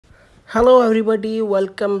Hello everybody,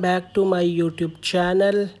 welcome back to my YouTube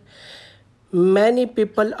channel. Many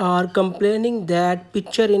people are complaining that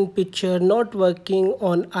picture in picture not working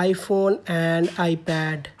on iPhone and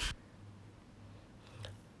iPad.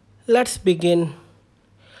 Let's begin.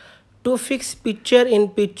 To fix picture in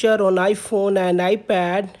picture on iPhone and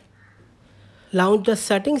iPad, launch the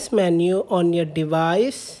settings menu on your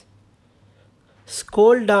device,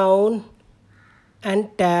 scroll down and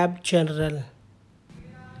tap general.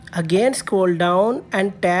 Again scroll down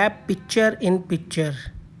and tap picture in picture.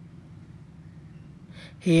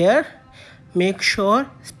 Here, make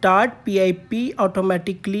sure Start PIP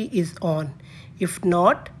automatically is on. If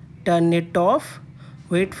not, turn it off,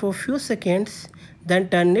 wait for few seconds, then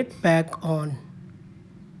turn it back on.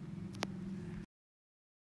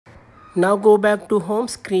 Now go back to home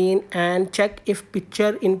screen and check if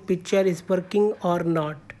picture in picture is working or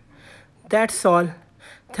not. That's all.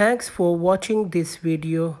 Thanks for watching this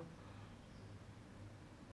video.